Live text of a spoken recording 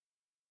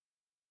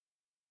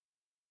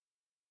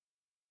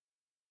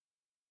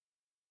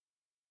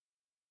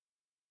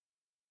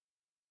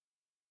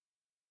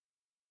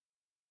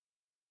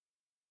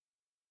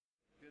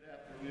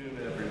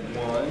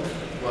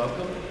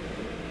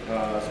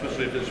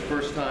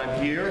first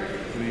time here,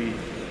 we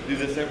do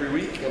this every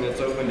week, and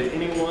it's open to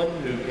anyone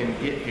who can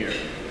get here.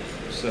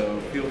 So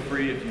feel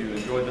free, if you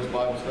enjoy this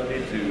Bible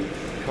study, to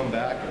come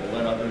back and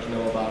let others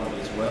know about it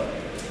as well.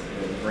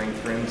 And bring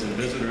friends and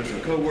visitors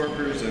and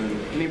co-workers and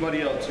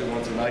anybody else who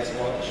wants a nice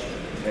lunch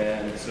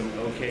and some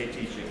okay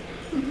teaching.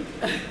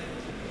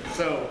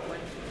 So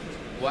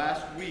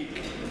last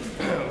week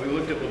we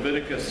looked at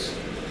Leviticus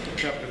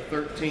chapter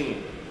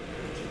 13.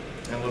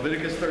 And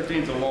Leviticus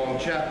 13 is a long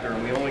chapter,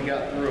 and we only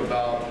got through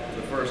about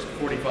the first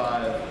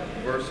 45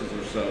 verses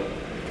or so.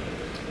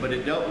 But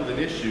it dealt with an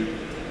issue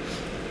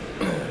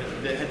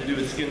that had to do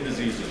with skin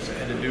diseases. It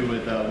had to do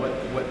with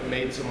what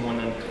made someone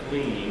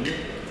unclean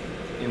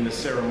in the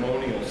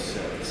ceremonial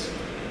sense.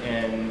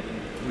 And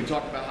we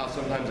talked about how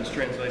sometimes it's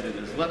translated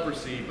as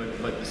leprosy,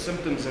 but the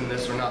symptoms in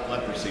this are not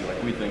leprosy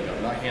like we think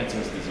of, not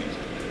Hansen's disease.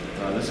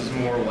 This is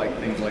more like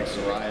things like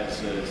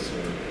psoriasis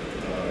or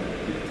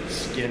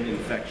skin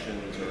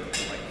infections or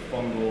like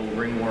fungal,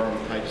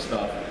 ringworm type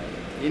stuff.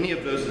 Any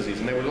of those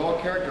diseases. And they were all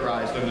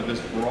characterized under this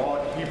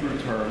broad Hebrew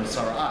term,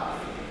 sara'ath.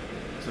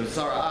 So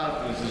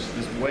sara'ath was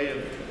this way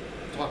of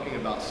talking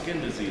about skin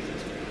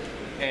diseases.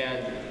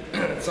 And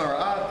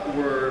sara'ath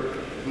were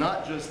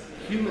not just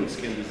human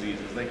skin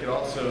diseases. They could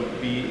also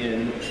be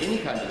in any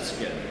kind of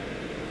skin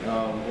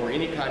or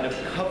any kind of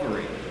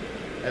covering,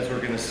 as we're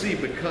going to see,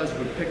 because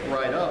we pick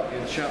right up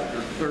in chapter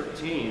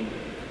 13,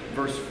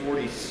 verse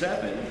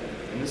 47.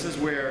 And this is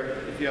where,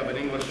 if you have an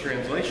English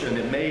translation,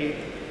 it may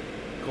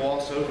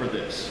gloss over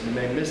this. You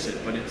may miss it,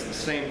 but it's the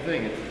same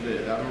thing.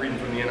 I'm reading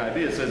from the NIV.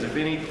 It says, if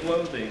any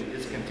clothing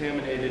is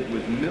contaminated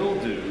with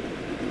mildew,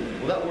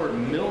 well, that word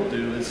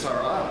mildew is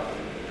sara'ath.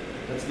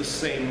 That's the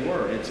same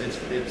word.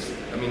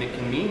 I mean, it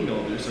can mean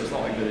mildew, so it's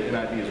not like the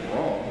NIV is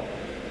wrong,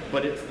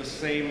 but it's the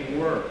same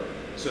word.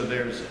 So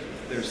there's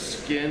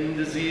skin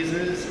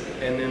diseases,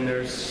 and then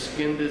there's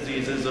skin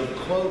diseases of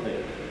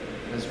clothing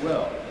as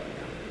well.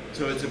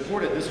 So it's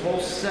important, this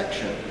whole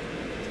section,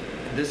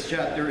 this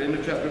chapter, end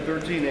of chapter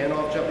 13 and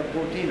off chapter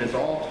 14, is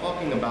all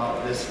talking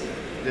about this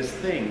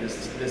thing,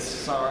 this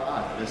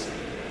sara'ath, this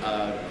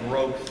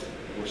growth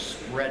or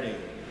spreading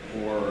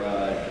or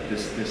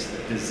this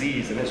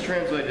disease. And it's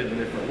translated in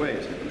different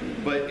ways.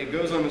 But it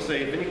goes on to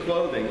say, if any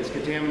clothing is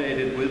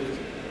contaminated with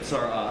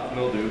sara'ath,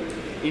 mildew,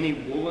 any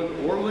woolen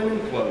or linen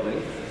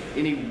clothing,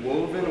 any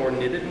woven or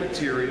knitted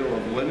material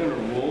of linen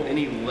or wool,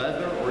 any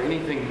leather or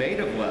anything made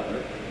of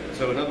leather,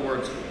 so in other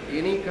words,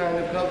 any kind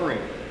of covering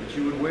that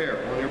you would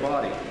wear on your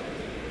body.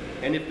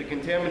 And if the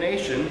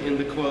contamination in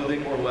the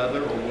clothing or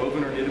leather or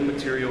woven or knitted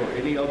material or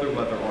any other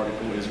leather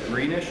article is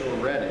greenish or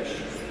reddish,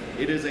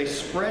 it is a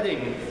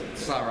spreading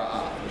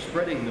sara'ath, or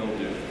spreading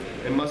mildew,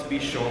 and must be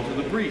shown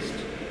to the priest.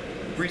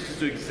 The priest is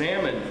to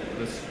examine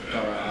the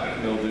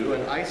sara'ath, mildew,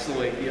 and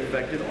isolate the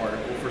affected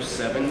article for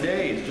 7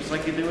 days, just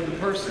like you do with the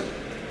person.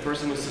 The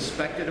person was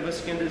suspected of a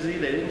skin disease.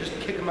 They didn't just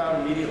kick him out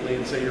immediately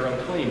and say you're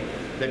unclean.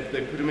 They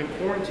put him in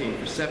quarantine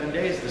for 7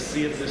 days to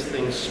see if this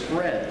thing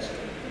spreads.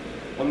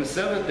 On the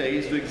 7th day,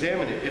 he's to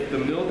examine it. If the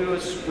mildew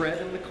is spread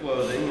in the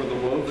clothing or the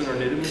woven or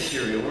knitted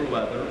material or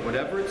leather,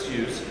 whatever its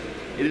use,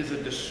 it is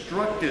a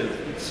destructive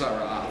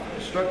sara'ath,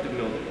 destructive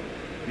mildew.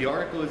 The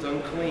article is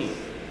unclean.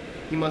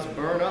 He must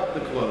burn up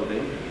the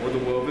clothing or the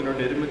woven or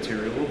knitted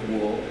material of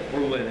wool or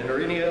linen or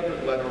any other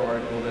leather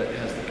article that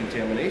has the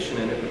contamination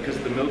in it, because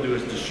the mildew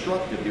is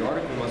destructive. The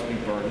article must be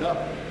burned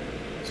up.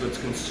 So it's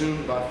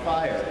consumed by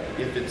fire.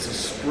 If it's a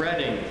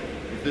spreading,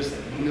 if this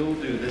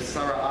mildew, this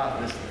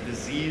sara'ath, this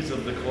disease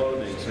of the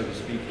clothing, so to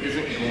speak,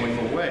 isn't going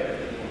away.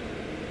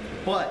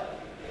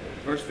 But,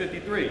 verse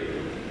 53,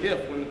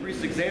 if, when the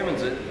priest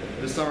examines it,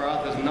 the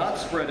sara'ath is not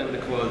spread in the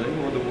clothing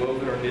or the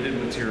woven or knitted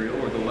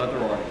material or the leather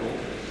article,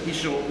 he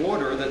shall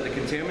order that the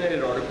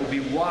contaminated article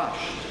be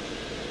washed.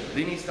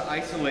 Then he's to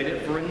isolate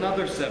it for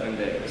another 7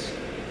 days.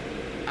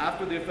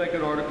 After the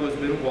affected article has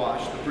been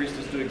washed, the priest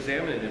is to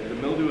examine it. If the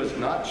mildew has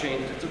not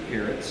changed its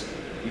appearance,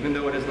 even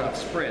though it has not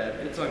spread,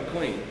 it's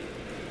unclean.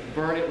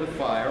 Burn it with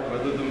fire,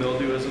 whether the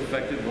mildew has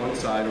affected one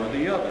side or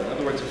the other. In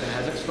other words, if it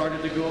hasn't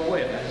started to go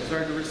away, if it hasn't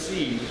started to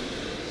recede,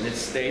 and it's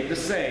stayed the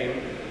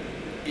same,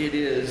 it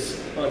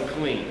is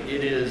unclean.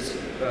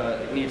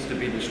 It needs to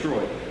be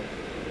destroyed.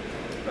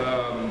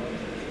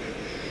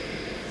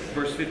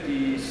 Verse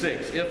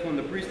 56, if when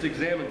the priest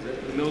examines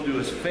it, the mildew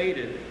is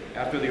faded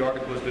after the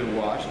article has been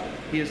washed,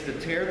 he is to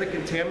tear the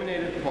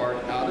contaminated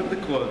part out of the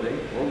clothing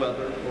or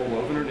leather or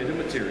woven or knitted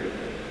material.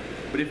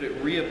 But if it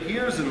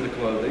reappears in the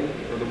clothing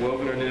or the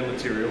woven or knitted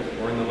material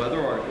or in the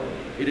leather article,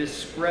 it is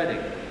spreading,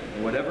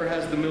 and whatever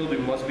has the mildew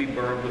must be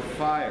burned with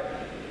fire.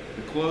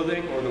 The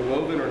clothing or the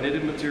woven or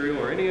knitted material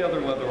or any other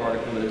leather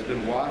article that has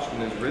been washed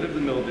and is rid of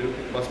the mildew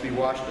must be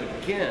washed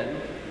again,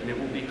 and it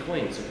will be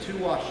clean. So 2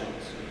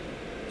 washings.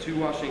 2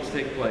 washings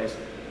take place,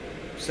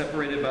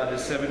 separated by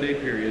this 7-day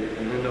period,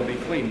 and then they'll be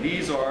clean.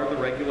 These are the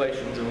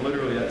regulations, and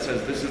literally that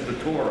says this is the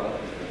Torah,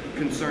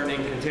 concerning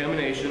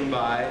contamination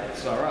by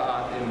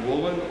sara'ath in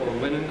woolen or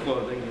linen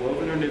clothing,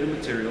 woven or knitted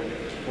material,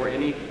 or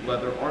any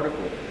leather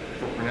article,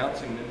 for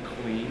pronouncing them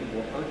clean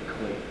or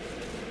unclean.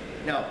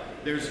 Now,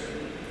 there's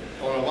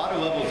on a lot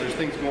of levels, there's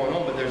things going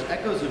on, but there's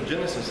echoes of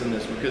Genesis in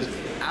this, because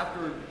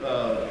after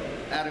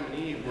Adam and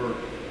Eve were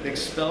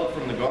expelled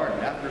from the garden,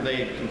 after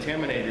they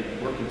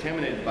were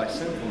contaminated by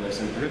sinfulness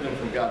and driven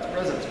from God's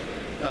presence,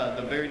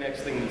 the very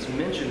next thing that's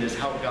mentioned is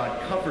how God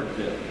covered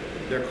them.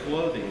 Their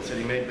clothing. He said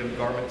he made them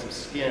garments of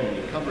skin and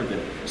he covered them.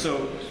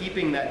 So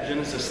keeping that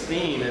Genesis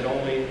theme, it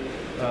only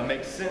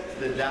makes sense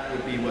that that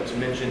would be what's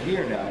mentioned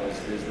here now is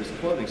this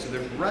clothing. So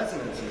there's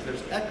resonances,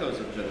 there's echoes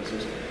of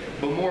Genesis.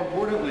 But more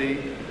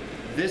importantly,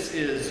 this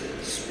is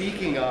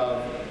speaking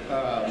of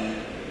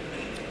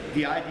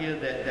the idea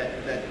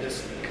that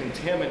this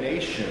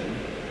contamination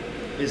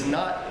is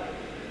not,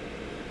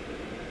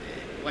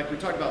 like we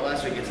talked about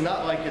last week, it's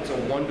not like it's a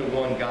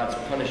one-to-one God's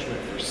punishment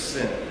for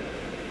sin.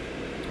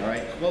 All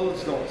right,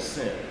 clothes don't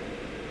sin.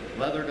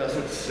 Leather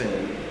doesn't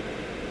sin.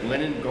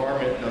 Linen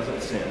garment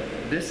doesn't sin.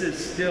 This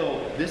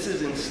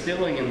is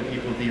instilling in the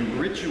people the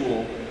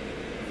ritual,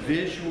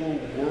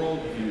 visual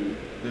worldview,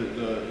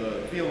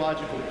 the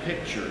theological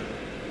picture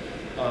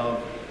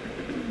of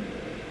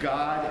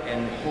God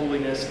and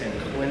holiness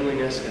and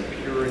cleanliness and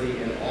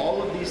purity and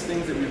all of these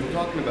things that we've been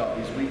talking about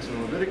these weeks in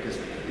Leviticus.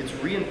 It's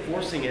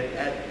reinforcing it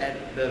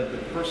at the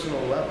personal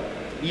level,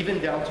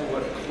 even down to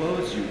what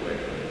clothes you wear.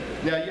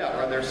 Now, yeah,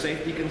 are there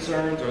safety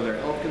concerns? Are there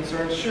health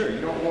concerns? Sure, you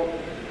don't want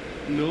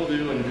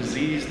mildew and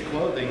diseased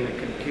clothing that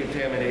can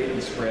contaminate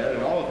and spread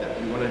and all of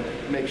that. You want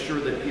to make sure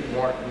that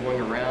people aren't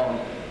going around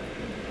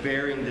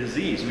bearing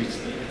disease.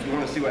 If you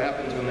want to see what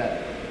happens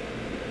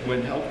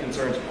when health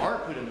concerns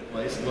aren't put into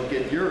place, look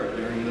at Europe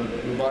during the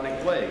bubonic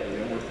plague,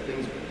 where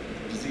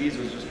disease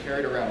was just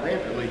carried around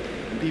rampantly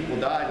and people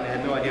died and they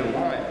had no idea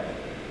why.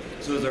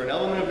 So is there an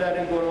element of that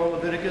in going on in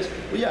Leviticus?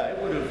 Well, yeah, it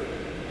would have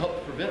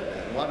helped prevent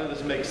that. A lot of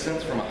this makes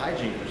sense from a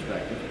hygiene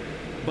perspective.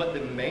 But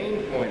the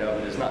main point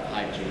of it is not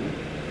hygiene.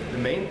 The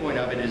main point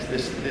of it is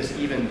this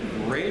even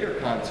greater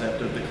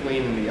concept of the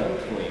clean and the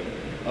unclean,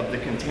 of the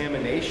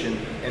contamination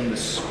and the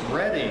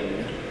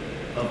spreading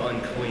of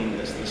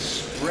uncleanness, the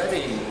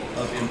spreading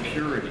of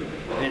impurity,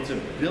 and its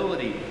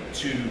ability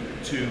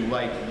to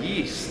like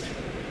yeast,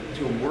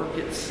 to work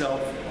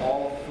itself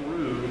all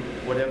through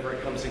whatever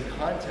it comes in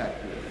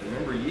contact with.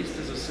 Remember, yeast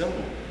is a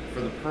symbol for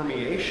the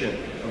permeation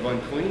of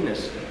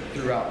uncleanness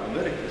throughout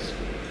Leviticus.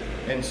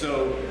 And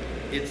so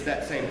it's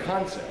that same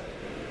concept,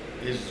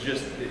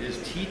 is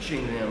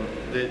teaching them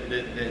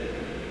that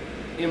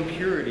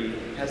impurity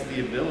has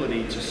the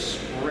ability to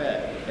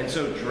spread. And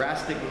so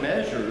drastic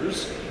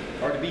measures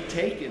are to be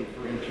taken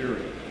for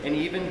impurity, and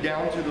even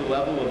down to the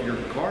level of your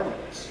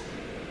garments.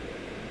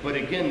 But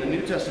again, the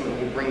New Testament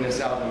will bring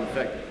this out in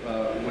effect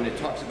when it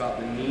talks about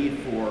the need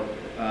for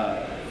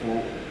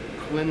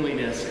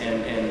cleanliness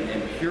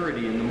and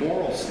purity in the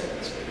moral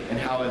sense, and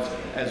how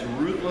as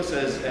ruthless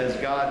as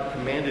God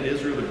commanded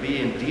Israel to be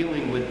in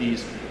dealing with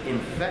these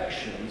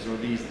infections or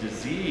these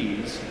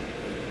disease,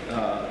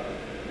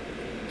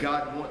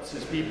 God wants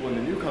his people in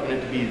the New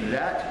Covenant to be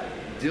that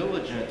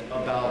diligent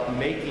about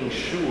making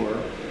sure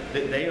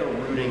that they are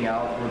rooting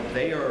out, or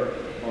they are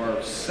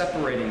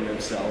separating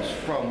themselves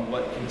from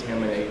what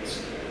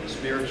contaminates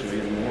spiritually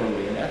and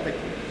morally and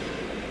ethically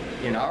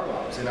in our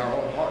lives, in our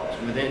own hearts,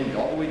 within,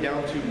 all the way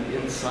down to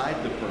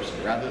inside the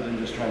person, rather than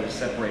just trying to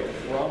separate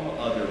from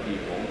other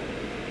people.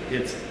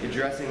 It's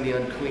addressing the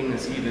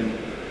uncleanness even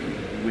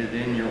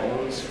within your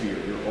own sphere,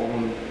 your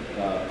own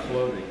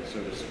clothing,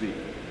 so to speak.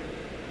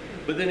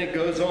 But then it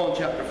goes on,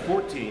 chapter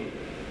 14,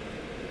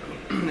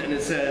 and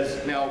it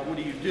says, now what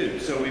do you do?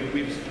 So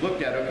we've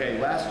looked at, okay,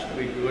 last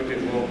week we looked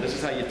at, well, this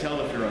is how you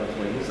tell if you're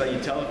unclean. This is how you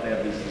tell if they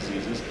have these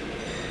diseases.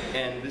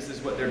 And this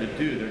is what they're to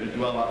do. They're to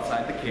dwell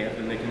outside the camp,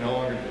 and they can no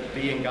longer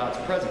be in God's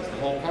presence. The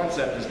whole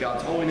concept is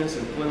God's holiness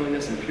and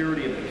cleanliness and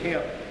purity of the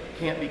camp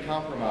can't be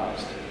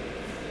compromised.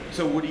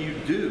 So what do you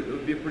do? It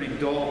would be a pretty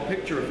dull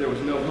picture if there was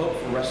no hope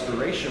for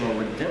restoration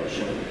or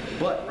redemption.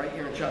 But right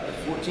here in chapter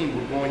 14,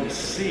 we're going to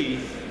see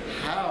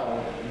how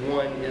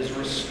one is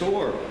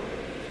restored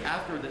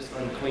after this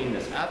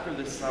uncleanness, after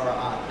this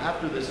sara'at,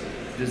 after this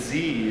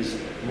disease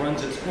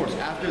runs its course,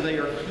 after they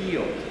are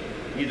healed,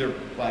 either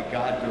by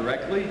God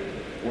directly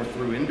or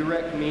through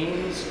indirect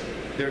means.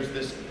 There's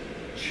this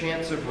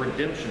chance of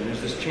redemption.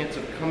 There's this chance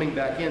of coming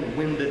back in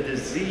when the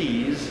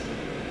disease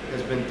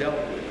has been dealt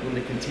with, when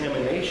the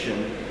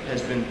contamination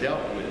has been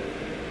dealt with.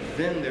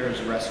 Then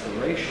there's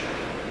restoration.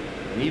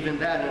 And even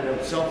that in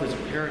itself is a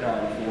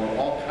paradigm for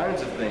all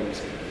kinds of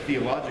things,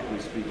 theologically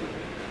speaking.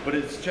 But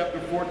it's chapter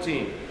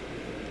 14.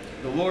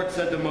 The Lord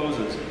said to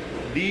Moses,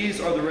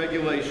 "These are the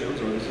regulations,"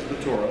 or this is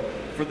the Torah,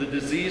 "for the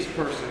diseased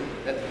person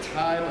at the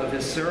time of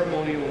his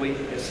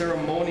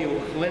ceremonial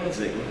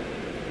cleansing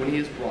when he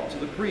is brought to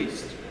the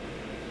priest."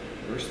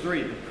 Verse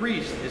 3, the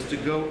priest is to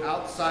go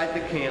outside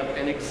the camp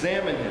and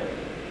examine him.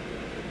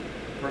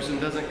 The person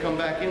doesn't come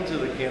back into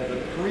the camp,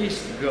 the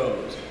priest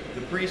goes.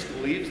 The priest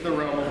leaves the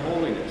realm of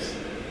holiness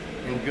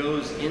and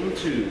goes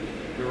into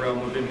the realm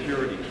of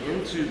impurity,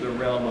 into the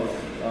realm of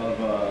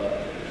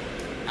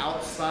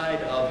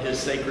outside of his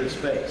sacred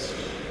space.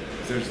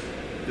 There's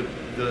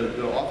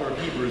the author of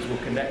Hebrews will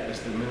connect this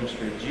to the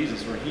ministry of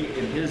Jesus, where he,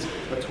 in his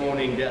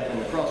atoning death on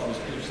the cross, was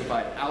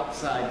crucified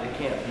outside the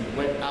camp. He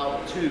went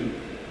out to,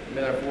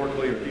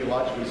 metaphorically or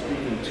theologically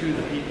speaking, to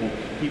the people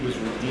he was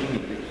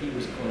redeeming, that he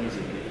was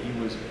cleansing, that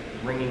he was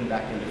bringing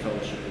back into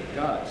fellowship with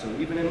God. So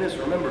even in this,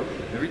 remember,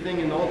 everything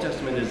in the Old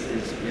Testament is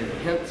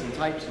hints and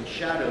types and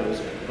shadows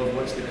of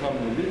what's to come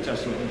in the New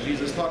Testament. And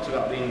Jesus talks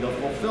about being the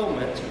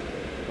fulfillment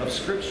of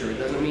Scripture. It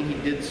doesn't mean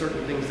he did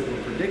certain things that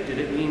were predicted.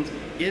 It means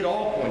it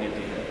all pointed to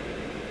him.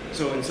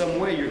 So in some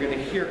way, you're going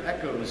to hear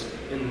echoes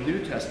in the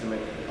New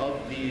Testament of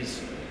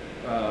these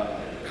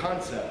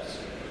concepts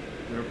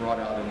that are brought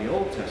out in the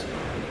Old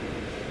Testament.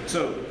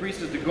 So the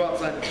priest is to go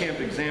outside the camp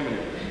to examine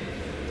it.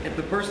 If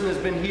the person has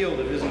been healed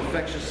of his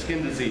infectious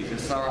skin disease,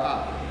 his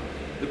sara'ah,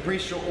 the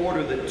priest shall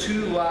order that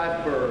 2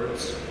 live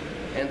birds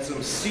and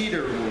some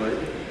cedar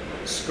wood,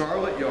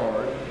 scarlet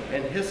yarn,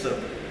 and hyssop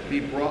be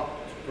brought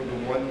for the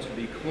one to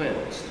be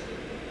cleansed.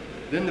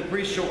 Then the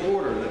priest shall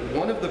order that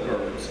one of the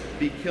birds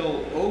be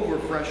killed over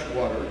fresh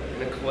water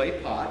in a clay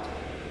pot.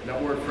 That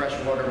word fresh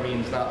water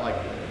means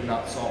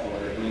not salt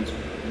water. It means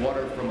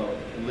water from a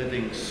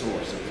living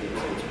source.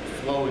 It's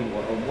flowing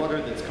water,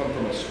 water that's come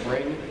from a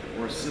spring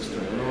or a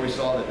cistern. Remember we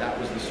saw that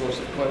was the source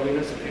of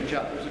cleanliness a few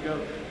chapters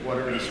ago?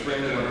 Water in a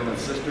spring, water in a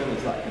cistern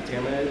that's not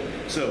contaminated.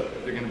 So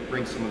they're going to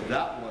bring some of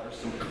that water,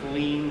 some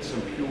clean,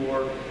 some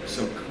pure,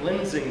 some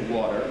cleansing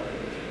water.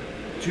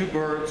 2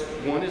 birds,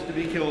 one is to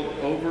be killed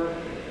over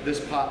this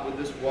pot with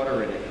this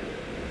water in it.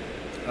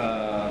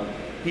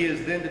 He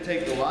is then to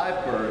take the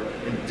live bird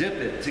and dip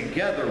it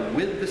together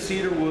with the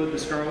cedar wood, the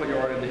scarlet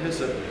yarn, and the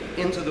hyssop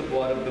into the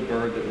blood of the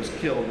bird that was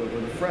killed over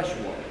the fresh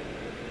water.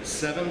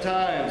 7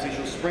 times he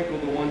shall sprinkle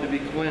the one to be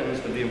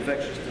cleansed of the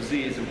infectious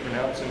disease and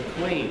pronounce him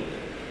clean.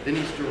 Then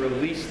he's to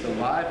release the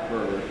live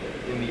bird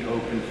in the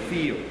open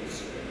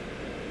fields.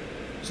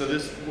 So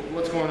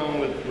what's going on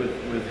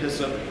with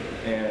hyssop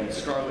and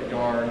scarlet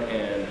yarn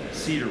and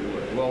cedar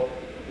wood? Well,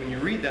 when you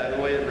read that,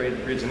 the way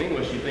it reads in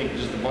English, you think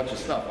just a bunch of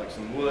stuff, like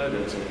some wood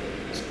and some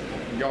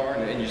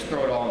yarn, and you just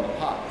throw it all in the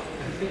pot.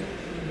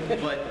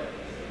 But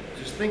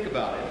just think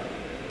about it.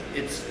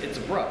 It's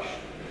a brush.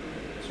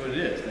 That's what it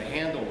is. The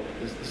handle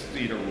is the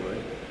cedar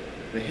wood.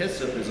 The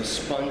hyssop is a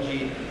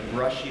spongy,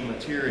 brushy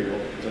material.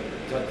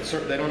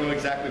 They don't know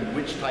exactly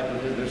which type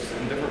of it. There's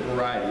some different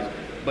varieties.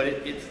 But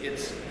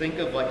it's think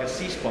of like a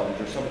sea sponge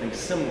or something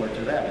similar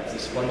to that. It's a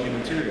spongy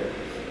material.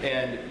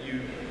 And you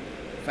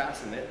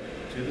fasten it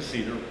to the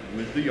cedar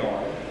with the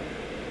yarn,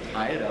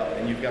 tie it up,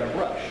 and you've got a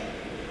brush.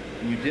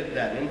 And you dip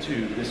that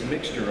into this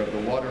mixture of the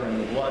water and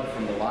the blood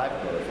from the live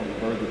bird, from the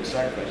bird that was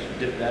sacrificed.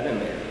 You dip that in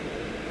there.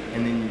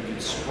 And then you can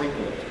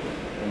sprinkle it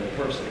on the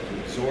person. It can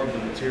absorb the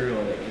material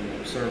and it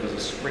can serve as a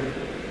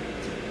sprinkler.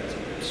 It's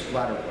a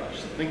splatter brush.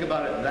 So think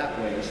about it that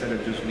way instead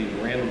of just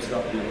being random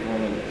stuff being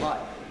thrown in the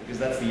pot, because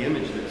that's the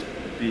image that's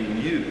being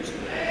used.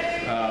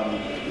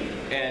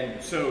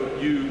 And so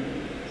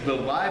the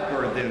live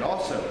bird then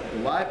also, the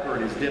live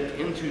bird is dipped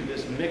into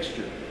this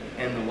mixture,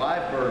 and the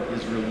live bird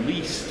is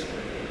released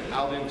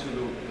out into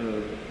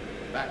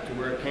back to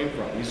where it came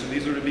from.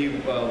 These are to be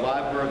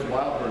live birds,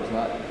 wild birds,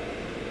 not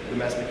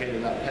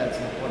domesticated, not pets,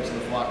 not parts of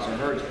the flocks or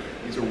herds.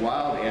 These are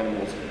wild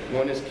animals.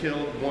 One is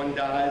killed, one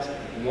dies,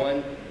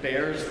 one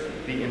bears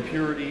the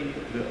impurity,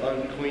 the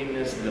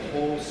uncleanness, the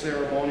whole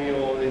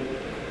ceremonial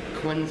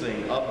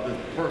cleansing of the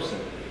person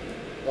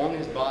on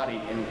his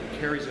body and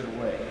carries it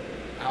away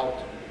out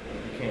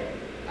of the camp,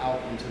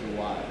 out into the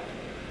wild.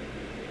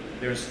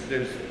 You'll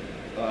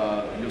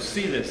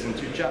see this in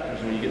 2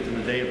 chapters when you get to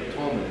the Day of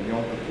Atonement in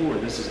Yom Kippur.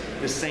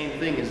 This same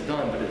thing is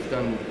done, but it's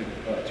done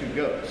with 2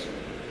 goats.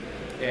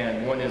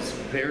 And one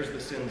bears the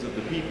sins of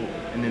the people,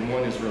 and then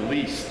one is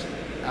released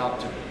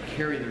out to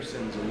carry their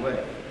sins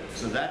away.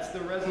 So that's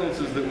the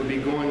resonances that would be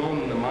going on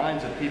in the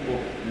minds of people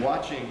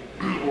watching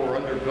or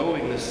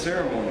undergoing this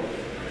ceremony.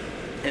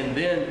 And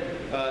then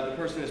the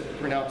person is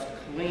pronounced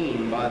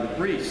clean by the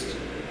priest.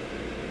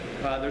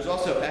 There's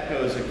also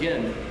echoes,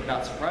 again,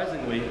 not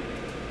surprisingly,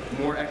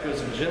 more echoes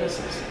of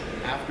Genesis.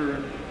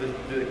 After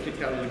they're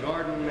kicked out of the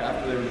garden,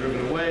 after they were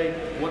driven away,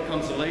 what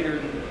comes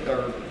later,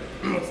 or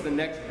what's the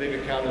next big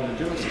account in the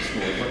Genesis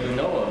story? What the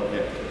Noah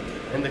event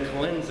and the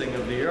cleansing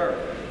of the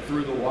earth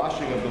through the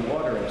washing of the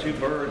water and 2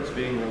 birds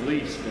being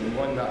released and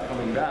one not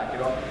coming back.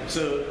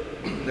 So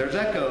there's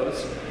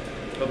echoes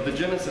of the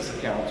Genesis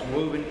accounts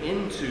woven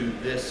into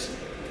this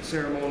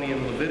ceremony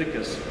in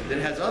Leviticus that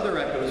has other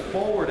echoes,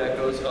 forward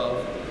echoes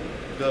of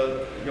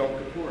the Yom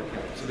Kippur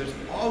account. So there's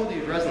all of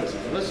these resonances.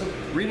 Listen,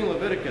 reading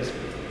Leviticus,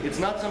 it's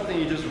not something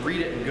you just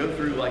read it and go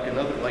through like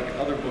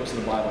other books of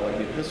the Bible, like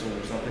the Epistle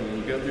or something, and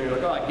you go through and you're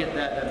like, oh, I get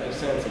that, that makes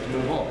sense, let's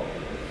move on.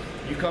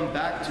 You come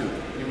back to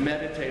it, you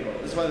meditate on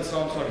it. That's why the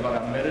Psalms talk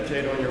about, I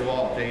meditate on your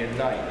law day and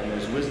night, and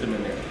there's wisdom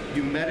in there.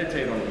 You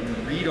meditate on it, you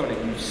read on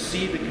it, you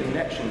see the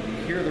connection, you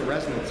hear the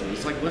resonances.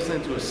 It's like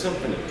listening to a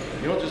symphony.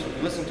 You don't just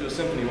listen to a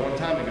symphony one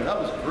time and go, that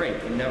was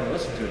great, and never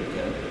listen to it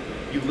again.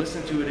 you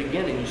listen to it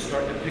again and you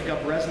start to pick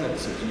up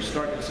resonances. You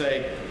start to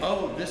say,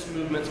 oh, this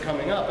movement's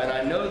coming up, and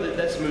I know that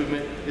this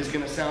movement is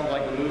going to sound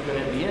like the movement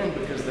at the end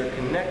because they're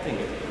connecting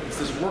it. It's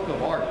this work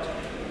of art.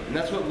 And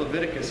that's what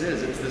Leviticus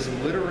is. It's this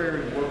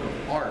literary work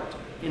of art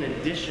in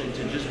addition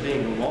to just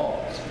being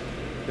laws.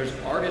 There's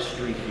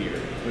artistry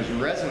here. There's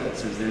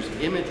resonances. There's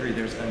imagery.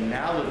 There's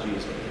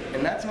analogies.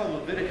 And that's how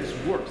Leviticus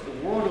works.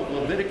 The world of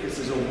Leviticus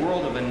is a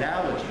world of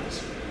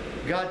analogies.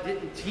 God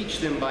didn't teach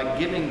them by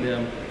giving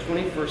them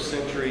 21st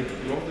century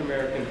North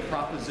American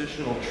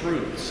propositional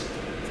truths.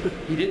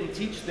 He didn't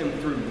teach them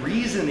through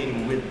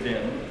reasoning with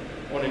them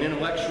on an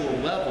intellectual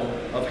level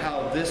of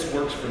how this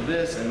works for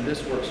this, and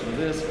this works for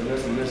this, and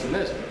this, and this, and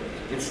this.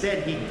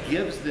 Instead, he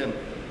gives them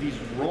these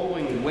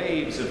rolling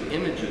waves of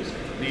images,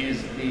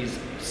 these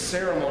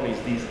ceremonies,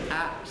 these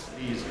acts,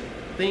 these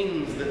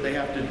things that they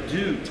have to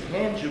do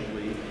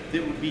tangibly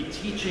that would be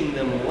teaching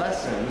them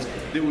lessons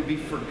that would be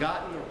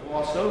forgotten or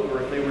glossed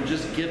over if they were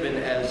just given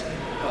as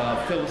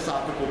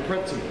philosophical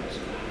principles.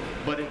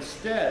 But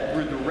instead,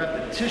 through the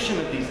repetition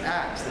of these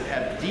acts that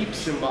have deep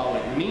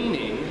symbolic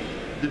meaning,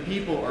 the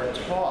people are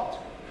taught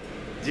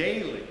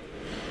daily.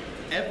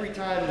 Every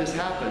time this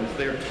happens,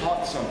 they're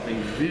taught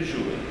something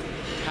visually,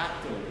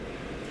 tactily,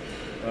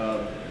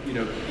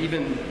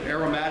 even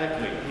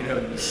aromatically,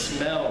 the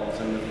smells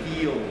and the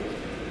feels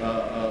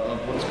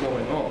of what's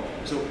going on.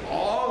 So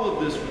all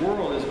of this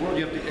world is world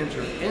you have to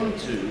enter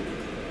into.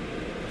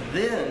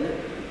 Then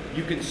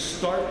you can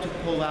start to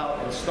pull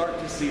out and start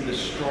to see the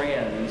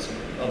strands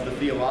of the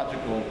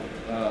theological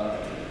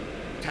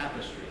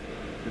tapestry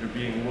that are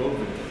being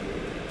woven.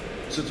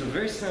 So it's a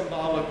very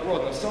symbolic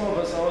world. Now some of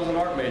us, I was an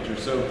art major,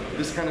 so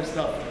this kind of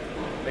stuff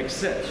makes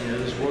sense.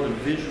 This world of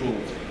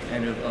visuals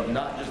and of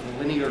not just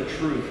linear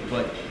truth,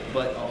 but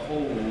a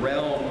whole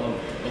realm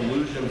of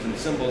illusions and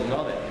symbols and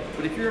all that.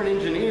 But if you're an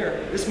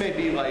engineer, this may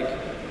be like,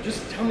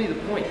 just tell me the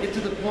point, get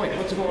to the point,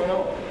 what's going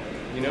on?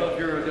 If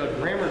you're a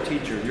grammar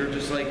teacher, you're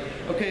just like,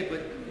 okay, but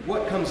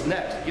what comes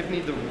next? Give me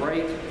the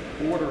right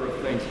order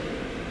of things.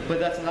 But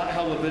that's not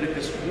how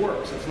Leviticus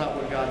works. That's not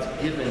what God's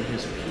given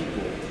his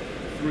people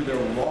through their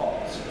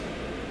laws.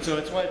 So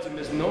that's why it's a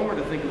misnomer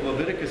to think of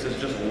Leviticus as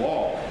just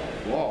law.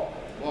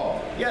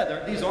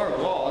 Yeah, these are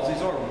laws,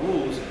 these are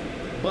rules,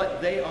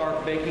 but they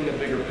are making a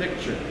bigger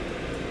picture.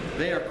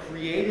 They are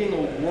creating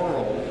a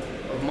world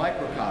of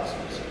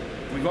microcosms.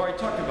 We've already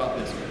talked about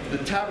this.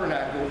 The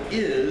tabernacle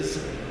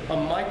is a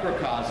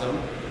microcosm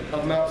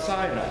of Mount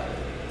Sinai.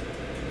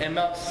 And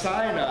Mount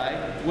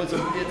Sinai was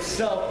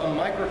itself a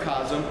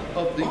microcosm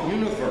of the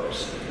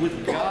universe,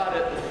 with God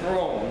at the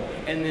throne,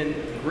 and then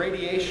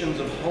gradations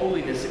of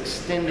holiness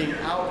extending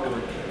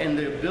outward, and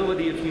the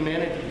ability of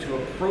humanity to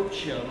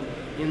approach him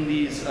in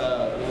these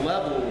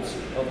levels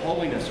of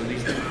holiness, or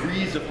these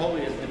degrees of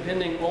holiness,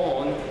 depending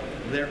on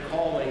their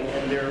calling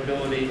and their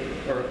ability,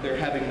 or their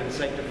having been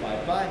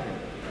sanctified by him.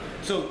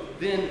 So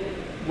then,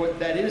 what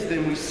that is,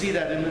 then we see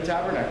that in the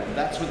tabernacle.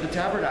 That's what the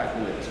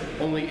tabernacle is.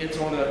 Only it's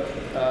on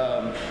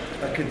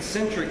a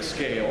concentric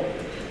scale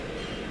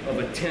of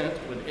a tent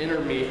with inner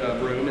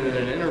room and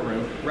then an inner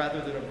room,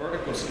 rather than a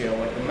vertical scale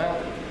like the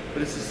mountain.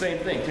 But it's the same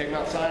thing. Take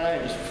Mount Sinai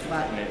and just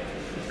flatten it,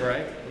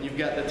 right? And you've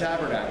got the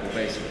tabernacle,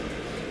 basically.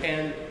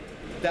 And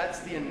that's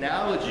the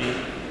analogy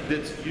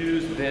that's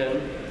used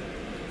then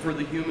for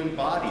the human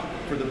body,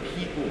 for the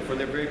people, for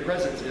their very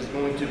presence, is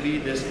going to be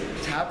this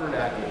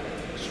tabernacle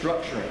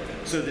structuring,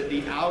 so that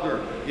the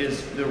outer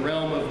is the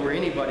realm of where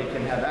anybody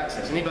can have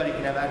access. Anybody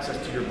can have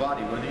access to your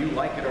body, whether you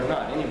like it or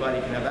not.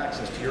 Anybody can have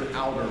access to your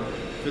outer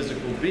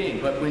physical being.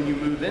 But when you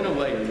move in a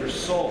layer, your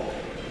soul,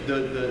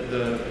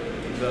 the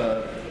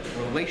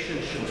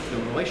relationship, the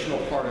relational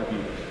part of you,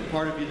 the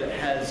part of you that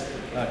has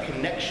a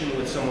connection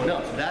with someone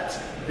else, that's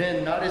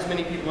then not as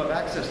many people have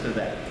access to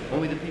that.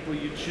 Only the people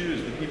you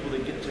choose, the people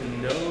that get to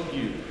know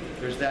you.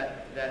 There's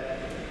that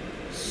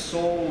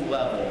soul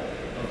level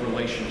of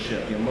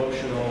relationship, the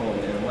emotional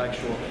and the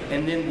intellectual.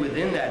 And then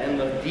within that, in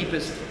the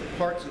deepest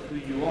parts of who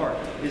you are,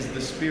 is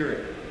the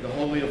Spirit, the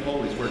Holy of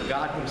Holies, where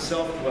God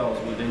himself dwells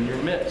within your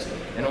midst.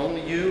 And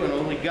only you and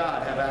only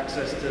God have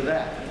access to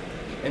that.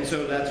 And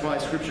so that's why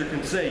Scripture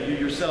can say, you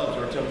yourselves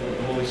are a temple of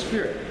the Holy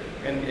Spirit.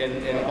 And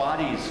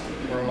bodies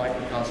are a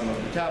microcosm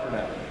of the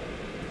tabernacle,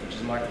 which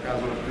is a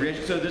microcosm of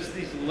creation. So there's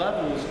these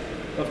levels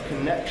of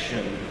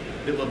connection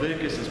that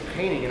Leviticus is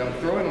painting, and I'm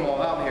throwing them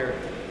all out here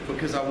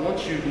because I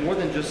want you, more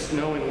than just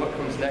knowing what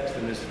comes next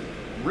in this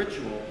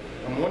ritual,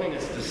 I'm wanting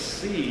us to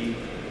see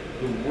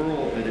the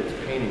world that it's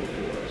painting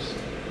for us.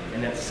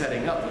 And that's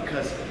setting up,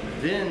 because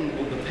then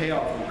the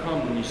payoff will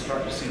come when you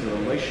start to see the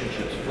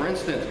relationships. For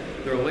instance,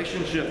 the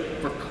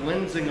relationship for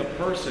cleansing a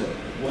person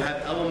will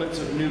have elements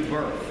of new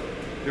birth.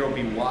 There will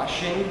be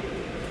washing.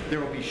 There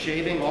will be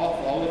shaving off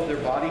all of their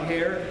body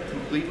hair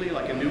completely,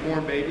 like a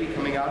newborn baby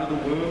coming out of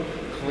the womb,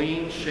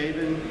 clean,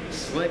 shaven,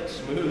 slick,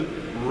 smooth,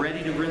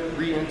 ready to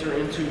re-enter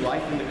into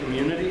life in the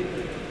community.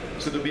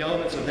 So there'll be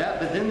elements of that,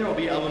 but then there'll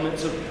be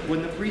elements of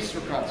when the priests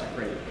were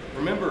consecrated.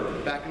 Remember,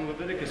 back in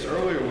Leviticus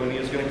earlier, when he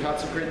was going to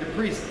consecrate the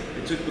priest,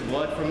 they took the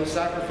blood from the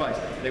sacrifice.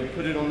 They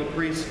put it on the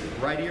priest's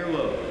right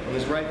earlobe, on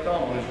his right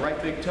thumb, on his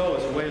right big toe,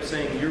 as a way of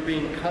saying you're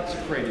being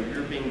consecrated,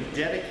 you're being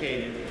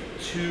dedicated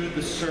to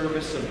the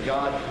service of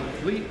God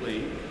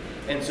completely.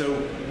 And so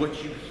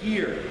what you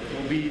hear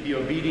will be the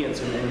obedience,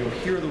 and you'll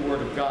hear the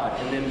word of God.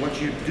 And then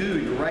what you do,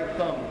 your right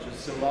thumb, which is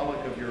symbolic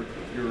of your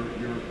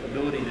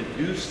ability to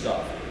do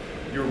stuff,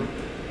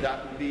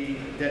 that will be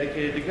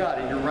dedicated to God.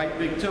 And your right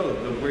big toe,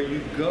 where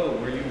you go,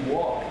 where you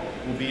walk,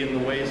 will be in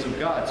the ways of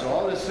God. So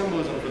all this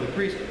symbolism for the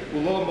priest,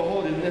 well, lo and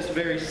behold, in this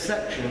very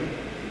section,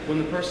 when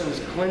the person is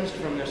cleansed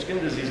from their skin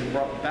disease and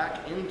brought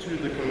back into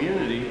the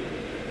community,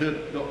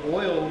 the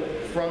oil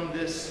from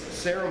this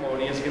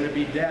ceremony is going to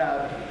be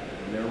dabbed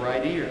on their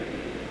right ear,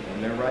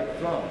 on their right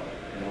thumb,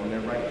 and on their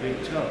right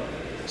big toe.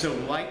 So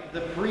like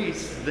the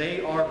priests,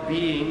 they are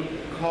being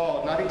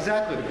called, not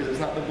exactly because it's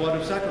not the blood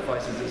of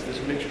sacrifices, it's this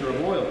mixture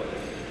of oil,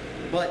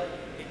 but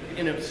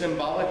in a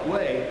symbolic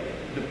way,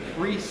 the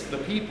priests, the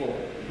people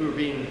who are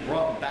being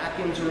brought back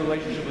into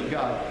relationship with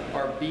God,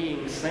 are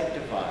being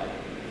sanctified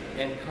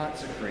and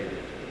consecrated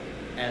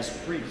as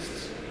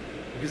priests.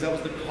 Because that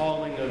was the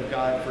calling of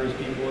God for his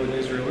people in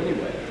Israel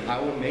anyway. I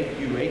will make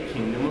you a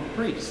kingdom of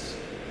priests.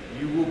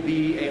 You will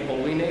be a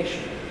holy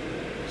nation.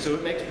 So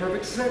it makes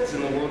perfect sense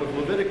in the world of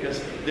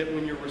Leviticus that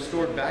when you're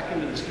restored back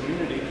into this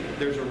community,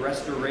 there's a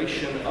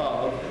restoration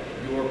of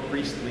your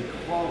priestly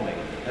calling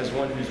as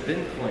one who's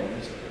been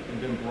cleansed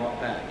and been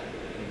brought back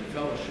into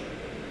fellowship.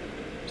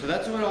 So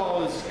that's what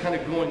all is kind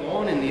of going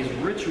on in these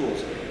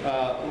rituals.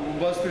 We'll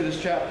buzz through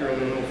this chapter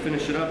and then we'll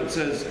finish it up. It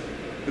says,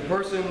 the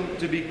person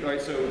to be, all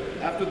right, so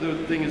after the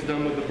thing is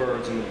done with the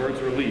birds and the birds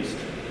are released,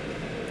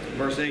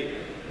 verse 8,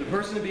 the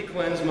person to be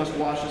cleansed must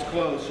wash his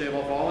clothes, shave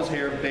off all his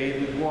hair, and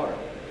bathe with water.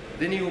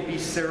 Then he will be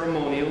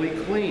ceremonially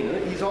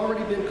clean. He's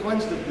already been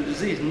cleansed of the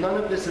disease. None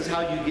of this is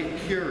how you get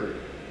cured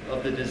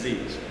of the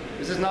disease.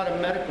 This is not a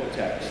medical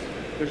text.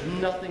 There's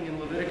nothing in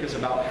Leviticus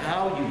about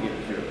how you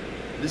get cured.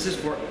 This is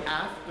for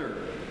after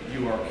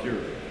you are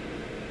cured.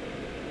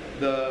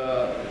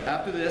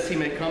 After this, he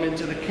may come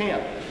into the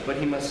camp, but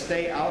he must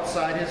stay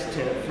outside his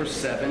tent for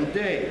 7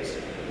 days.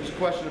 There's a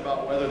question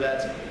about whether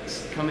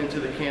that's come into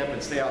the camp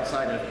and stay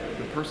outside of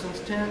the person's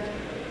tent,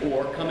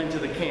 or come into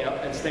the camp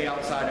and stay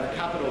outside of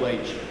capital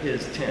H,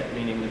 his tent,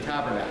 meaning the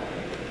tabernacle.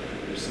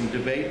 There's some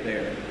debate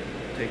there.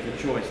 Take your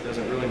choice.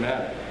 Doesn't really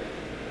matter.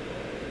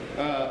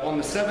 On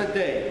the 7th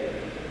day,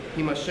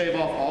 he must shave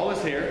off all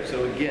his hair.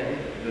 So again,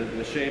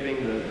 the shaving,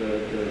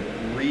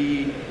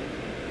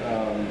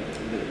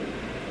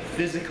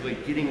 physically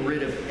getting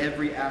rid of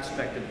every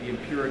aspect of the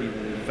impurity that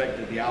had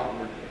affected the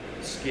outward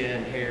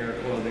skin, hair,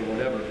 clothing,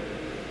 whatever.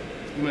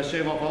 He must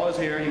shave off all his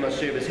hair. He must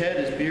shave his head,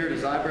 his beard,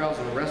 his eyebrows,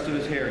 and the rest of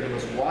his hair. He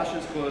must wash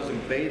his clothes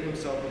and bathe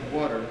himself with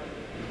water,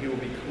 and he will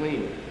be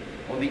clean.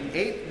 On the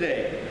 8th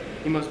day,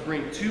 he must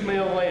bring 2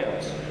 male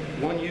lambs,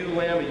 1 ewe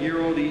lamb a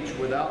year old each,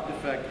 without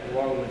defect,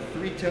 along with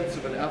 3/10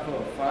 of an ephah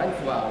of fine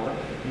flour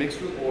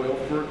mixed with oil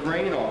for a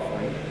grain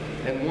offering,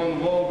 and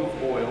 1 log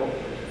of oil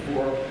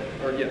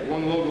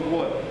one log of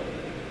oil.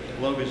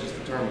 Log is just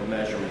a term of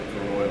measurement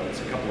for an oil.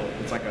 It's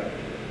it's like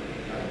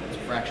it's a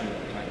fraction of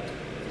a pint.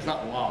 It's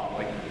not log,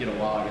 like you get a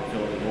log and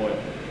fill it with oil.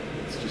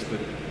 It's just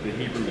the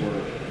Hebrew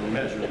word for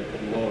measuring,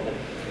 log.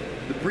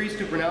 The priest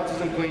who pronounces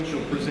him clean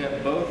shall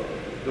present both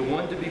the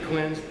one to be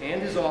cleansed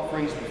and his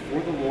offerings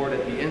before the Lord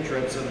at the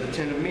entrance of the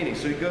tent of meeting.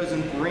 So he goes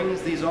and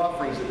brings these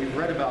offerings that we've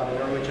read about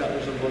in early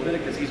chapters of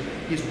Leviticus.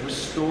 He's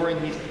restoring,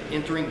 he's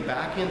entering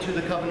back into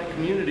the covenant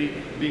community.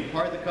 Being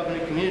part of the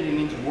covenant community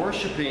means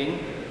worshiping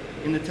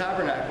in the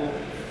tabernacle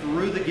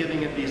through the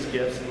giving of these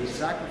gifts and these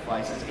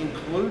sacrifices,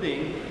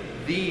 including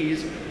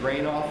these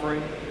grain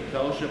offering,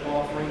 fellowship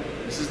offering.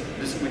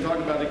 This we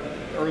talked about it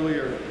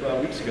earlier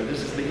weeks ago.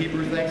 This is the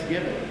Hebrew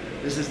Thanksgiving.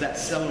 This is that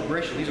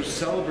celebration. These are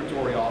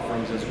celebratory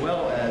offerings as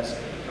well as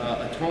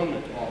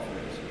atonement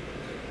offerings.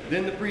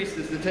 Then the priest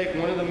is to take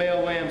one of the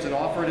male lambs and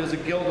offer it as a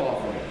guilt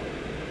offering,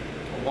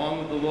 along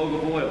with the log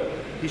of oil.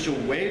 He shall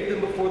wave them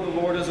before the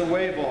Lord as a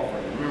wave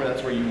offering. Remember,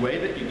 that's where you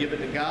wave it, you give it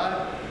to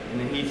God, and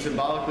then he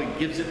symbolically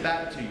gives it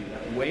back to you.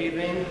 That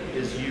waving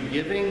is you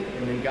giving,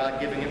 and then God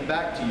giving it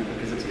back to you,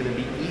 because it's going to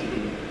be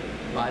eaten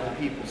by the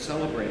people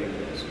celebrating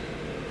this.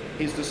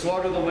 He's to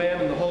slaughter the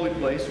lamb in the holy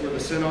place where the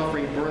sin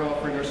offering and burnt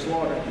offering are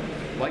slaughtered.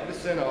 Like the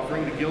sin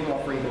offering, the guilt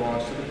offering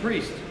belongs to the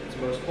priest. It's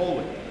most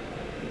holy.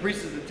 The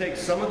priest is to take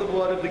some of the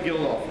blood of the guilt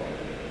offering,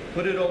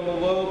 put it on the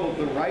lobe of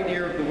the right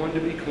ear of the one to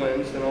be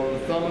cleansed, and on the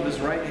thumb of his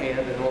right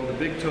hand, and on the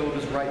big toe of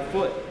his right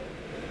foot.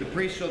 The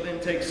priest shall then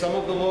take some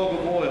of the log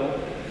of oil,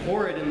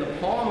 pour it in the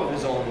palm of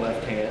his own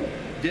left hand,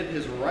 dip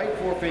his right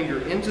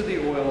forefinger into the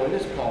oil in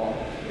his palm,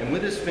 and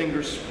with his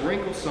finger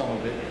sprinkle some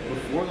of it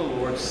before the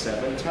Lord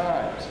 7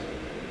 times.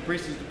 The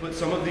priest is to put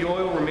some of the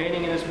oil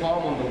remaining in his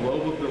palm on the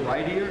lobe of the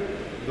right ear,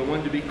 the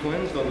one to be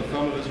cleansed, on the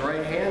thumb of his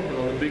right hand, and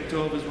on the big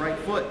toe of his right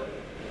foot,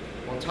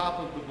 on top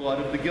of the blood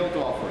of the guilt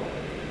offering.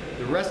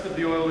 The rest of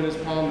the oil in his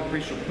palm the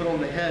priest shall put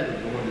on the head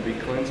of the one to be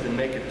cleansed and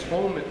make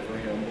atonement for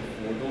him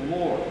before the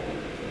Lord.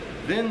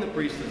 Then the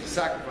priest is to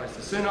sacrifice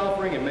the sin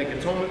offering and make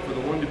atonement for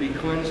the one to be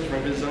cleansed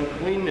from his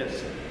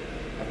uncleanness.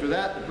 After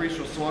that, the priest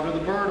shall slaughter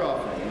the burnt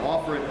offering and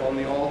offer it on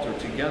the altar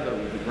together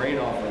with the grain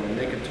offering and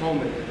make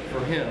atonement for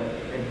him,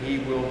 and he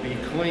will be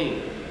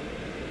clean.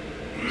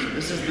 So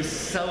this is the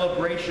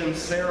celebration,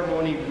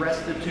 ceremony,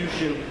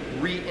 restitution,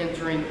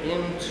 re-entering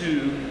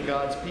into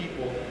God's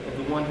people of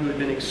the one who had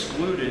been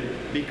excluded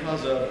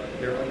because of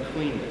their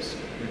uncleanness,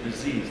 their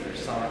disease, their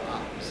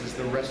sara'at. This is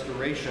the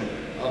restoration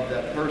of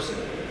that person.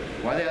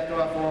 Why do they have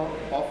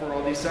to offer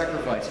all these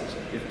sacrifices?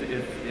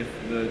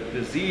 If the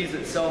disease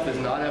itself is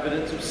not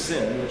evidence of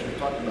sin, which we've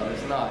talked about,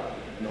 it's not,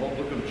 and the whole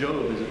book of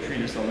Job is a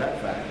treatise on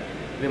that fact,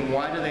 then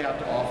why do they have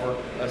to offer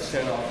a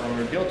sin offering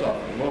or a guilt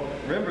offering? Well,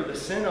 remember, the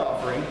sin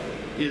offering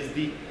is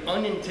the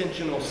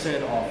unintentional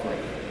sin offering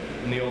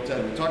in the Old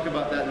Testament. We talked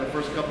about that in the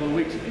first couple of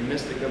weeks. If you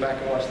missed it, go back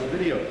and watch the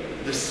video.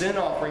 The sin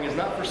offering is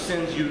not for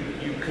sins you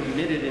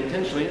committed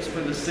intentionally. It's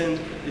for the sins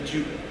that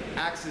you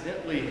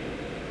accidentally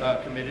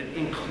committed,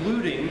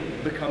 including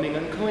becoming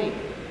unclean.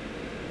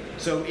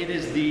 So it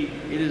is the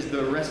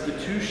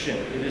restitution.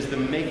 It is the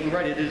making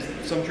right. It is,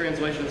 some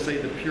translations say,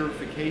 the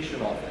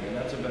purification offering, and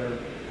that's a better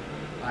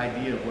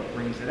idea of what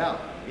brings it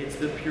out. It's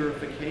the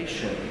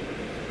purification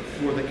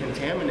for the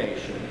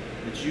contamination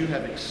that you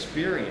have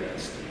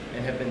experienced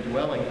and have been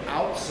dwelling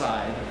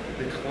outside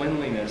the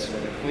cleanliness or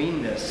the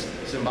cleanness,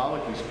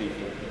 symbolically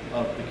speaking,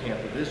 of the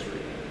camp of Israel.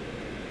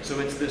 So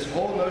it's this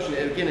whole notion,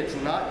 again, it's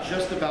not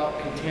just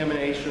about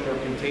contamination or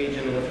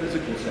contagion in a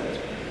physical sense,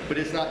 but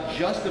it's not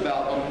just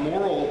about a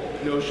moral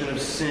notion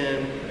of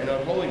sin and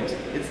unholiness.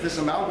 It's this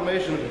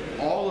amalgamation of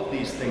all of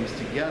these things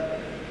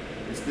together.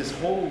 It's this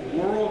whole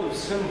world of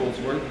symbols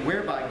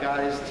whereby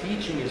God is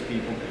teaching his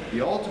people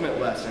the ultimate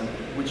lesson,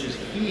 which is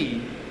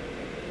he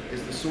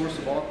is the source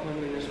of all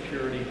cleanliness,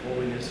 purity,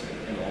 holiness,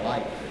 and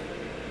life.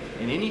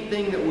 And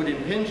anything that would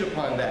impinge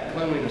upon that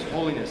cleanliness,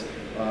 holiness,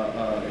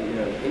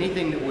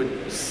 anything that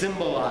would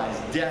symbolize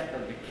death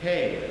or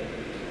decay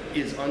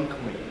is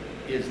unclean,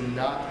 is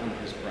not in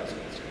his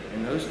presence.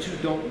 And those two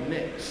don't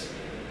mix.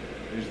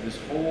 There's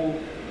this whole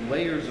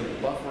layers of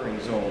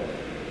buffering zone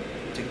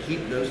to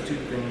keep those two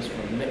things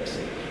from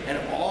mixing. And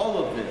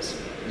all of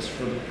this is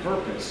for the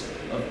purpose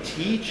of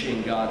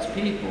teaching God's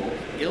people,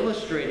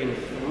 illustrating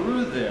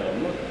through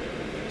them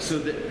so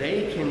that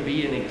they can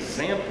be an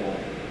example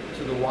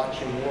to the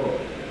watching world.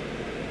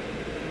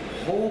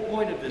 The whole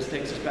point of this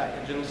takes us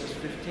back to Genesis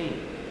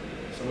 15.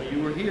 Some of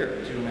you were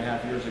here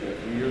 2.5 years ago,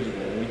 3 years ago,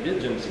 when we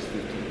did Genesis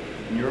 15.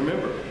 And you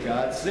remember,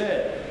 God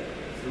said,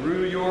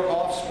 through your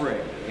offspring,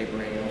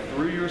 Abraham,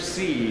 through your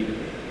seed,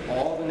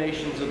 all the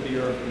nations of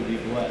the earth will be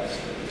blessed.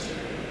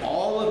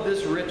 All of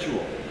this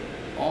ritual,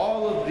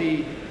 all of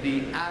the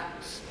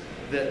acts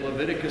that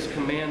Leviticus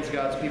commands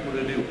God's people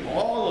to do,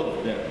 all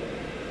of them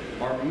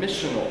are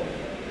missional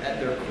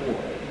at their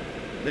core.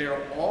 They are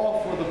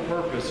all for the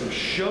purpose of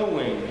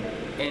showing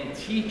and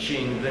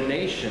teaching the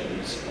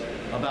nations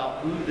about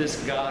who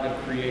this God of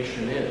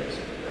creation is.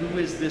 Who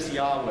is this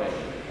Yahweh?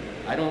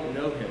 I don't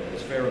know him,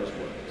 was Pharaoh's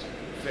words.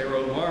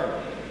 Pharaoh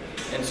learned.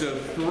 And so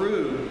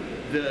through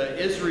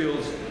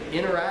Israel's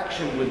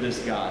interaction with this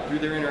God, through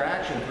their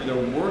interaction, through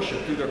their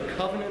worship, through their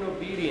covenant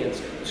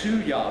obedience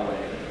to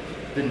Yahweh,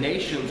 the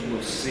nations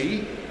will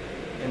see,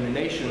 and the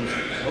nations,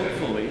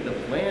 hopefully, the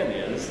plan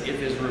is,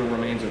 if Israel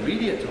remains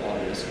obedient to all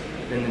this,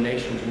 then the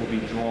nations will be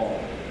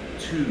drawn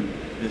to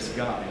this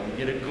God. And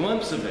get a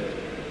glimpse of it,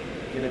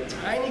 get a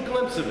tiny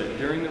glimpse of it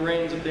during the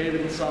reigns of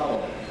David and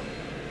Solomon.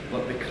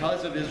 But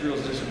because of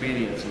Israel's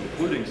disobedience,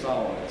 including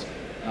Solomon's,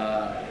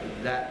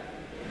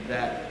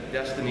 that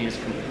destiny is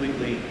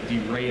completely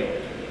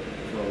derailed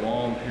for a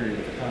long period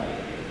of time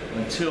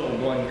until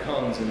one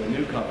comes in the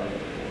new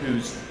covenant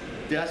whose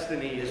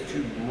destiny is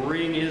to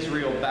bring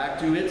Israel back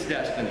to its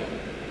destiny.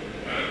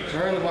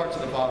 Turn the hearts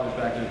of the fathers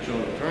back to the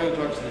children. Turn the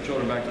hearts of the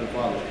children back to the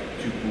fathers.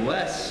 To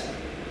bless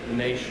the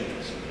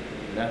nations.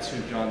 And that's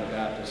who John the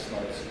Baptist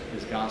starts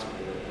his gospel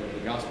with.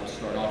 The gospels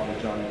start off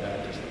with John the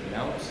Baptist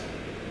announce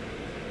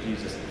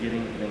Jesus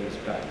getting things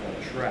back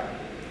on track.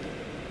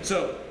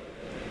 So,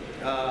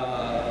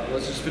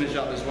 let's just finish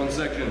out this one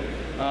section.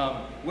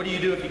 What do you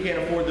do if you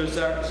can't afford those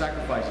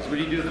sacrifices? What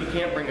do you do if you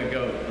can't bring a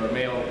goat or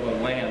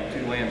a lamb,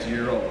 2 lambs a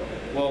year old?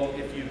 Well,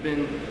 if you've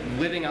been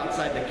living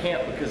outside the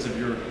camp because of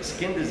your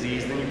skin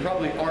disease, then you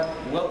probably aren't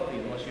wealthy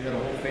unless you had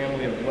a whole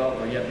family of wealth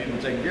or you have people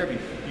taking care of you.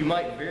 You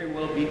might very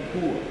well be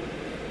poor.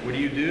 What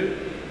do?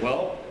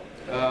 Well,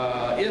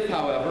 if,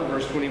 however,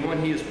 verse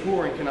 21, he is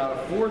poor and cannot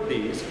afford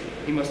these,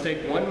 he must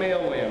take 1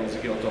 male lamb as a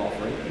guilt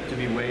offering to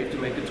be waved to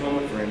make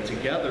atonement for him,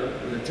 together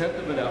with 1/10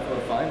 of an ephah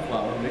of fine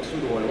flour mixed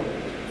with oil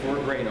for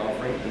a grain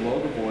offering, a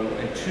log of oil,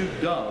 and 2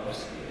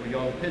 doves or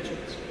young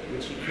pigeons,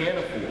 which he can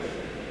afford,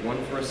 one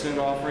for a sin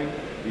offering,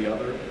 the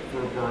other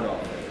for a burnt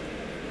offering.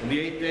 On the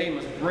 8th day he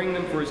must bring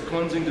them for his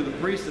cleansing to the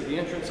priest at the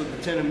entrance of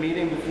the tent of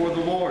meeting before the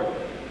Lord.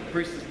 The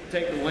priest is to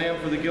take the lamb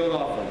for the guilt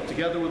offering,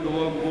 together with the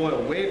log of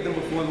oil, wave them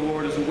before the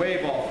Lord as a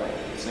wave offering,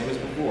 same as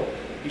before.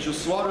 He shall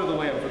slaughter the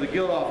lamb for the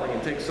guilt offering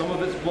and take some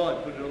of its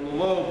blood, put it on the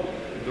lobe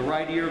the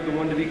right ear of the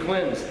one to be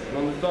cleansed, and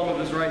on the thumb of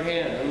his right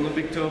hand, and on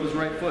the big toe of his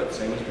right foot,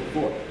 same as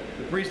before.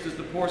 The priest is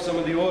to pour some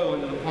of the oil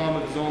into the palm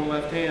of his own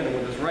left hand, and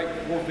with his right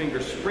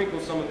forefinger sprinkle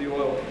some of the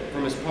oil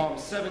from his palm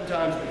 7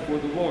 times before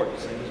the Lord,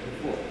 same as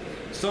before.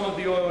 Some of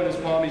the oil in his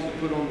palm he's to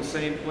put on the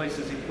same place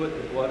as he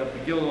put the blood of the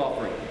guilt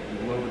offering, on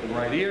the lobe of the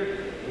right ear,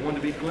 the one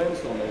to be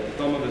cleansed, on the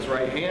thumb of his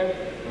right hand,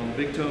 on the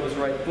big toe of his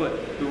right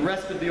foot. The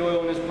rest of the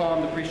oil in his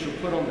palm the priest shall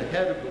put on the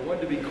head of the one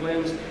to be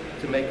cleansed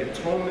to make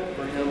atonement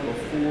for him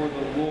before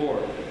the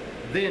Lord.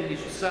 Then he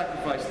shall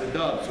sacrifice the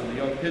doves or the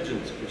young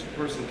pigeons, which the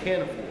person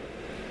can afford.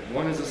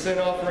 One is a sin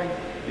offering,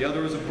 the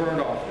other is a burnt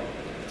offering,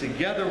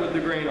 together with the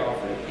grain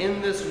offering. In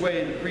this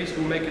way the priest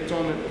will make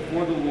atonement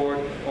before the Lord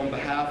on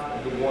behalf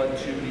of the one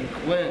to be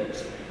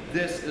cleansed.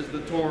 This is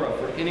the Torah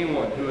for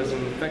anyone who has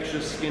an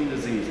infectious skin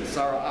disease, a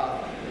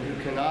sara'at, and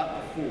who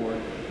cannot afford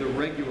the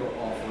regular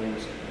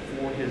offerings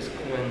for his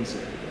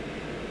cleansing.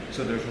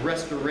 So there's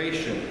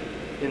restoration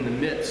in the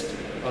midst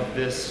of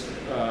this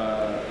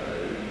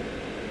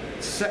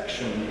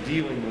section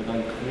dealing with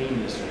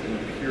uncleanness or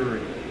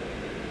impurity.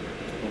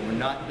 But we're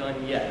not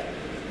done yet,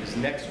 because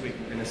next week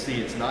we're going to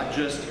see it's not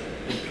just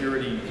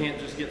impurity. You can't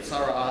just get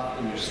sara'at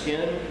in your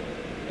skin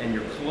and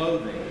your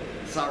clothing.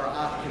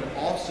 Sara'at can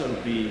also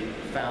be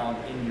found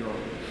in your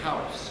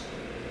house,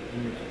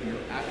 in your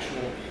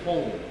actual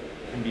home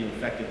can be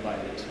infected by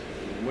this.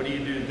 What do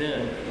you do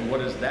then, and what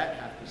does that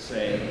have to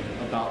say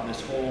about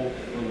this whole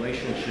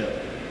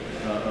relationship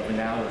of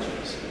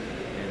analogies?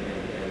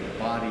 And the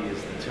body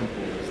is the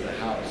temple, is the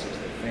house, is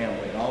the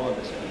family, and all of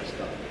this kind of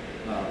stuff.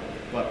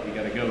 But we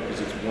got to go because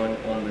it's 1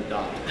 on the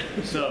dot.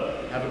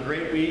 So have a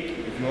great week.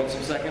 If you want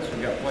some seconds,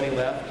 we've got plenty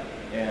left,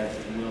 and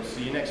we'll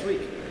see you next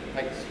week.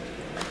 Thanks.